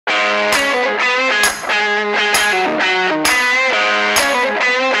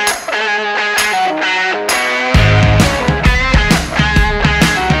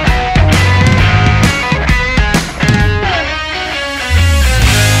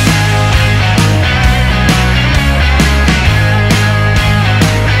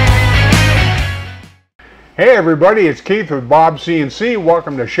Hey everybody, it's Keith with Bob CNC.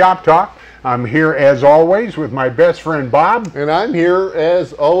 Welcome to Shop Talk. I'm here as always with my best friend Bob. And I'm here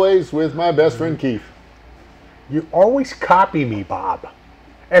as always with my best friend Keith. You always copy me, Bob.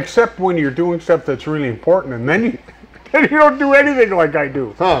 Except when you're doing stuff that's really important, and then you don't do anything like I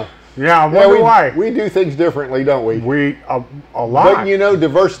do. Huh. Yeah, I wonder why. We do things differently, don't we? A lot. But you know,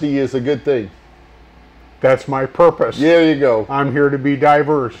 diversity is a good thing. That's my purpose. There you go. I'm here to be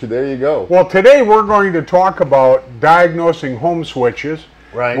diverse. There you go. Well, today we're going to talk about diagnosing home switches,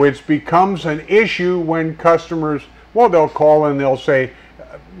 right, which becomes an issue when customers, well, they'll call and they'll say,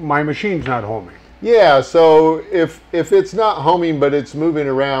 my machine's not homing. Yeah, so if it's not homing but it's moving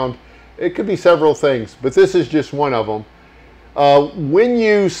around, it could be several things, but this is just one of them. When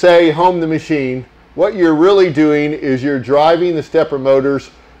you say home the machine, what you're really doing is you're driving the stepper motors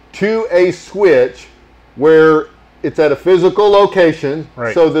to a switch where it's at a physical location,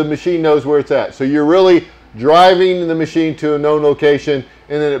 right, so the machine knows where it's at. So you're really driving the machine to a known location,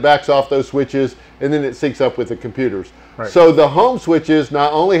 and then it backs off those switches, and then it syncs up with the computers. Right. So the home switches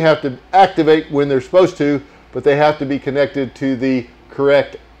not only have to activate when they're supposed to, but they have to be connected to the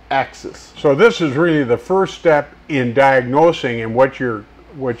correct axis. So this is really the first step in diagnosing, and what you're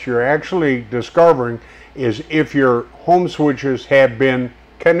actually discovering is if your home switches have been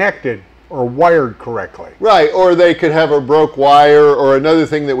connected or wired correctly. Right, or they could have a broke wire, or another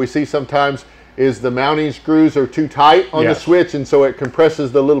thing that we see sometimes is the mounting screws are too tight on the switch, and so it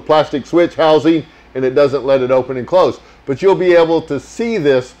compresses the little plastic switch housing and it doesn't let it open and close. But you'll be able to see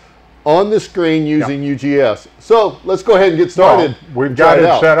this on the screen using UGS. So let's go ahead and get started. Well, we've got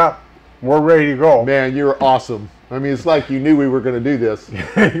it set up. We're ready to go. Man, you're awesome. I mean, it's like you knew we were going to do this.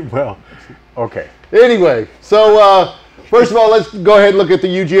 Well, okay. Anyway, so first of all, let's go ahead and look at the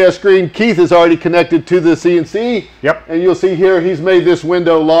UGS screen. Keith is already connected to the CNC. Yep. And you'll see here he's made this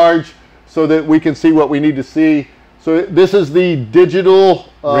window large so that we can see what we need to see. So this is the digital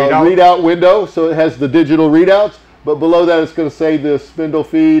readout window. So it has the digital readouts, but below that it's going to say the spindle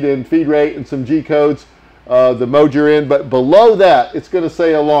feed and feed rate and some G codes, the mode you're in. But below that it's going to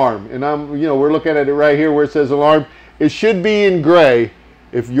say alarm. And we're looking at it right here where it says alarm. It should be in gray.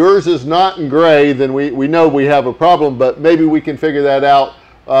 If yours is not in gray, then we know we have a problem, but maybe we can figure that out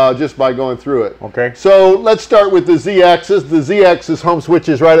just by going through it. Okay. So let's start with the Z-axis. The Z-axis home switch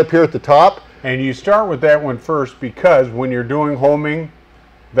is right up here at the top. And you start with that one first because when you're doing homing,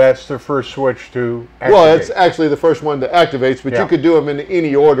 that's the first switch to activate. Well, it's actually the first one that activates, but yeah, you could do them in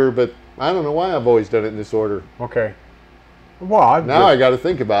any order, but I don't know why I've always done it in this order. Okay. Well, I got to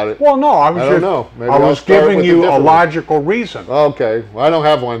think about it. Well, no, I was giving you a logical reason. Okay, well, I don't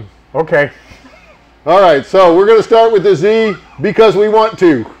have one. Okay. All right, so we're going to start with the Z because we want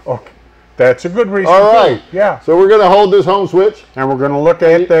to. Okay. That's a good reason. All right. Too. Yeah. So we're going to hold this home switch. And we're going to look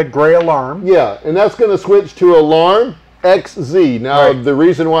at that gray alarm. Yeah, and that's going to switch to alarm XZ. Now, the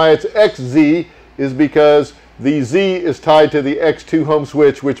reason why it's XZ is because the Z is tied to the X2 home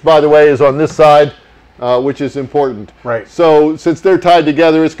switch, which, by the way, is on this side, which is important. Right. So since they're tied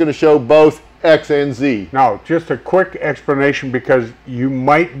together, it's going to show both X and Z. Now, just a quick explanation because you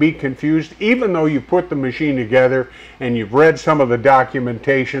might be confused, even though you put the machine together and you've read some of the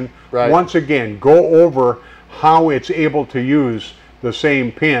documentation. Right. Once again, go over how it's able to use the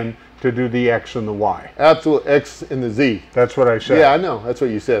same pin to do the X and the Y. Absolutely, X and the Z. That's what I said. Yeah, I know. That's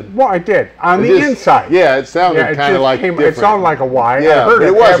what you said. Well, I did. On the inside. Yeah, it sounded kind of like different. It sounded like a Y. Yeah, I heard but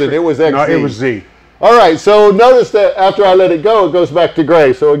it wasn't. It was XZ. No, it was Z. All right, so notice that after I let it go, it goes back to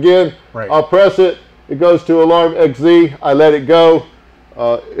gray. So again, I'll press it. It goes to alarm XZ. I let it go.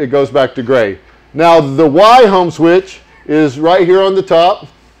 It goes back to gray. Now, the Y home switch is right here on the top.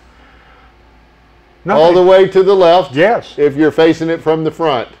 All the way to the left. Yes. If you're facing it from the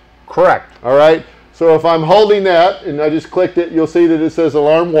front. Correct. All right. So if I'm holding that and I just clicked it, you'll see that it says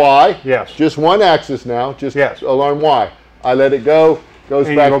alarm Y. Yes. Just one axis now. Just alarm Y. I let it go. Goes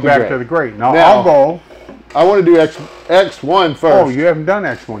and back, you go to, back gray. to the gray. Now I'll go. I want to do X1 first. Oh, you haven't done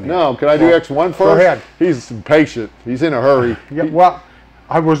X1 yet. No, can I do X1 first? Go ahead. He's impatient. He's in a hurry. Yeah, well,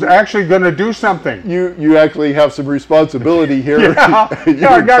 I was actually going to do something. You actually have some responsibility here. Yeah,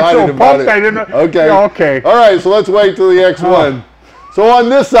 I got so pumped I didn't. Okay. Yeah, okay. All right, so let's wait till the X1. So on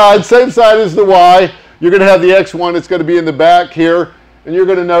this side, same side as the Y, you're going to have the X1. It's going to be in the back here, and you're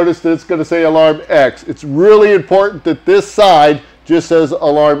going to notice that it's going to say alarm X. It's really important that this side just says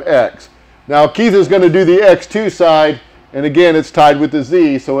alarm X. Now Keith is going to do the X2 side, and again it's tied with the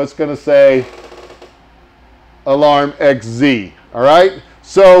Z, so it's going to say alarm XZ. All right?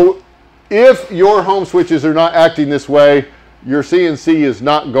 So if your home switches are not acting this way, your CNC is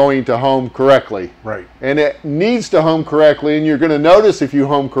not going to home correctly. Right. And it needs to home correctly, and you're going to notice if you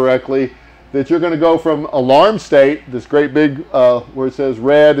home correctly that you're going to go from alarm state, this great big where it says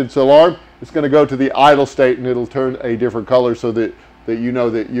red, it's alarm, it's going to go to the idle state, and it'll turn a different color so that you know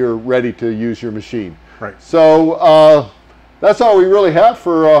that you're ready to use your machine. Right. So that's all we really have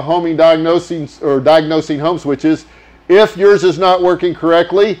for homing diagnosing or diagnosing home switches. If yours is not working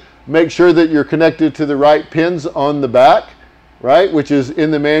correctly, make sure that you're connected to the right pins on the back, right, which is in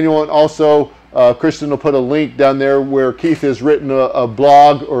the manual. And also Kristen will put a link down there where Keith has written a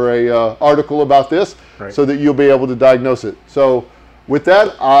blog or a article about this, right, so that you'll be able to diagnose it. So with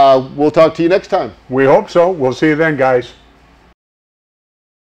that, we'll talk to you next time. We hope so. We'll see you then, guys.